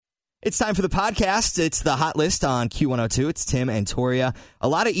It's time for the podcast. It's the Hot List on Q102. It's Tim and Toria. A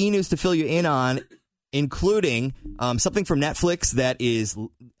lot of e-news to fill you in on, including something from Netflix that is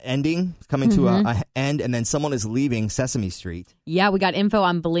coming to an end, and then someone is leaving Sesame Street. Yeah, we got info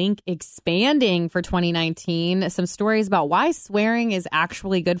on Blink expanding for 2019, some stories about why swearing is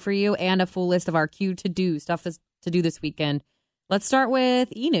actually good for you, and a full list of our Q to-do, stuff to do this weekend. Let's start with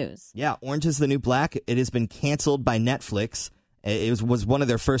e-news. Yeah, Orange is the New Black. It has been canceled by Netflix. It was one of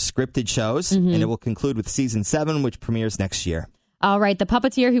their first scripted shows, and it will conclude with season 7, which premieres next year. All right, the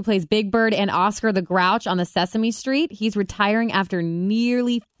puppeteer who plays Big Bird and Oscar the Grouch on the Sesame Street, he's retiring after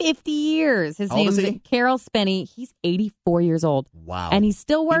nearly 50 years. His name is Carol Spenny. He's 84 years old. Wow. And he's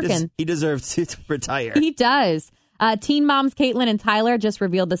still working. He deserves to retire. He does. Teen moms Caitlin and Tyler just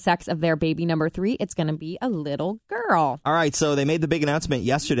revealed the sex of their baby number 3. It's going to be a little girl. All right, so they made the big announcement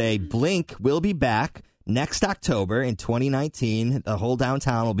yesterday. Blink will be back next October in 2019. The whole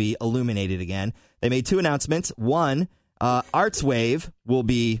downtown will be illuminated again. They made 2 announcements. One, Arts Wave will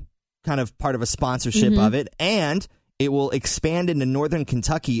be kind of part of a sponsorship of it, and it will expand into northern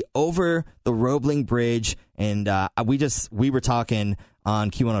Kentucky over the Roebling Bridge. And we were talking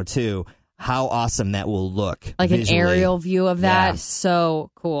on Q102 how awesome that will look. Like visually. An aerial view of that. Yeah. So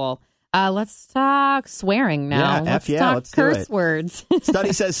cool. Let's talk swearing now. Yeah, let's talk curse words.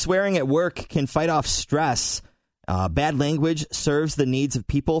 Study says swearing at work can fight off stress. Bad language serves the needs of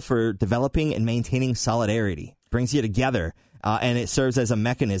people for developing and maintaining solidarity. Brings you together, and it serves as a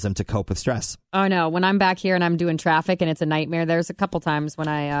mechanism to cope with stress. Oh, no. When I'm back here and I'm doing traffic and it's a nightmare, there's a couple times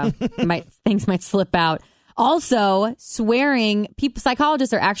when things might slip out. Also, swearing,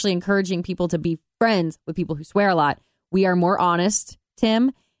 psychologists are actually encouraging people to be friends with people who swear a lot. We are more honest,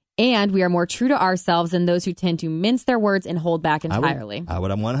 Tim, and we are more true to ourselves than those who tend to mince their words and hold back entirely. I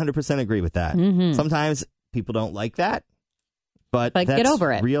would 100% agree with that. Sometimes people don't like that, but that's get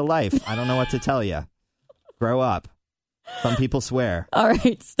over it. Real life. I don't know what to tell you. Grow up. Some people swear. All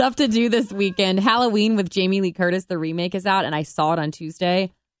right. Stuff to do this weekend. Halloween with Jamie Lee Curtis. The remake is out, and I saw it on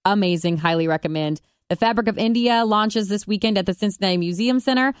Tuesday. Amazing. Highly recommend. The Fabric of India launches this weekend at the Cincinnati Museum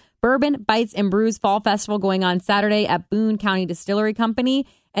Center. Bourbon, Bites, and Brews Fall Festival going on Saturday at Boone County Distillery Company.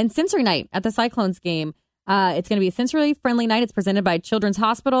 And Sensory Night at the Cyclones game. It's going to be a sensory-friendly night. It's presented by Children's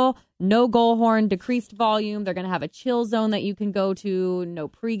Hospital. No goal horn, decreased volume. They're going to have a chill zone that you can go to. No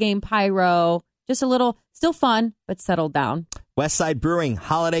pregame pyro. Just a little, still fun, but settled down. Westside Brewing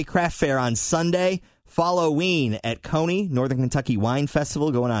Holiday Craft Fair on Sunday. Halloween at Coney, Northern Kentucky Wine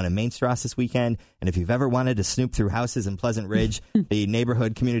Festival going on in Mainstrasse this weekend. And if you've ever wanted to snoop through houses in Pleasant Ridge, the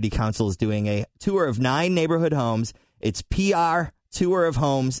Neighborhood Community Council is doing a tour of 9 neighborhood homes. It's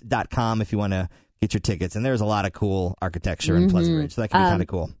prtourofhomes.com if you want to get your tickets. And there's a lot of cool architecture in Pleasant Ridge, so that can be kind of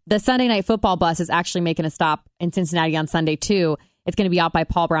cool. The Sunday night football bus is actually making a stop in Cincinnati on Sunday, too. It's going to be out by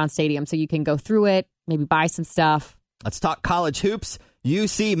Paul Brown Stadium, so you can go through it, maybe buy some stuff. Let's talk college hoops.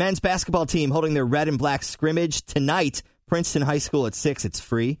 UC men's basketball team holding their red and black scrimmage tonight. Princeton High School at 6. It's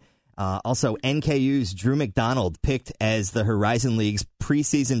free. Also, NKU's Drew McDonald picked as the Horizon League's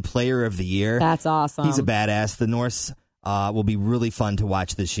preseason player of the year. That's awesome. He's a badass. The Norse will be really fun to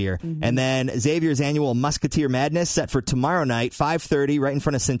watch this year. And then Xavier's annual Musketeer Madness set for tomorrow night, 5:30, right in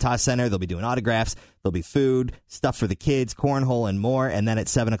front of Cintas Center. They'll be doing autographs. There'll be food, stuff for the kids, cornhole, and more. And then at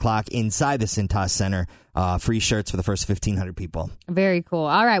 7 o'clock inside the Cintas Center, free shirts for the first 1,500 people. Very cool.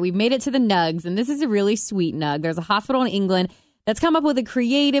 All right, we've made it to the Nugs, and this is a really sweet Nug. There's a hospital in England that's come up with a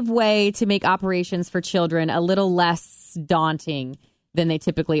creative way to make operations for children a little less daunting than they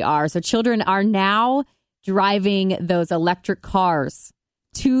typically are. So children are now driving those electric cars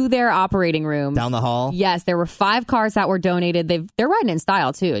to their operating room. Down the hall? Yes, there were 5 cars that were donated. They're riding in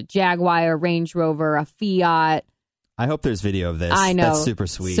style, too. A Jaguar, a Range Rover, a Fiat. I hope there's video of this. I know. That's super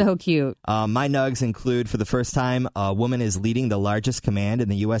sweet. So cute. My nugs include, for the first time, a woman is leading the largest command in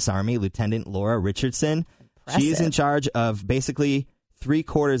the U.S. Army, Lieutenant Laura Richardson. Impressive. She's in charge of basically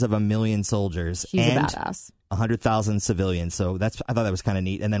 750,000 soldiers. She's and a badass. 100,000 civilians. So I thought that was kind of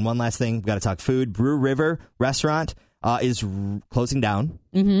neat. And then one last thing, we've got to talk food. Brew River Restaurant is closing down.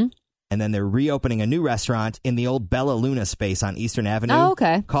 And then they're reopening a new restaurant in the old Bella Luna space on Eastern Avenue.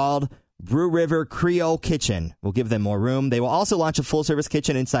 Called Brew River Creole Kitchen. We'll give them more room. They will also launch a full-service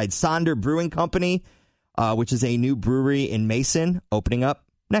kitchen inside Sonder Brewing Company, which is a new brewery in Mason, opening up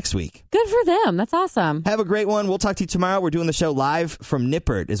next week. Good for them. That's awesome. Have a great one. We'll talk to you tomorrow. We're doing the show live from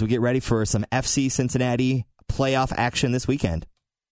Nippert as we get ready for some FC Cincinnati playoff action this weekend.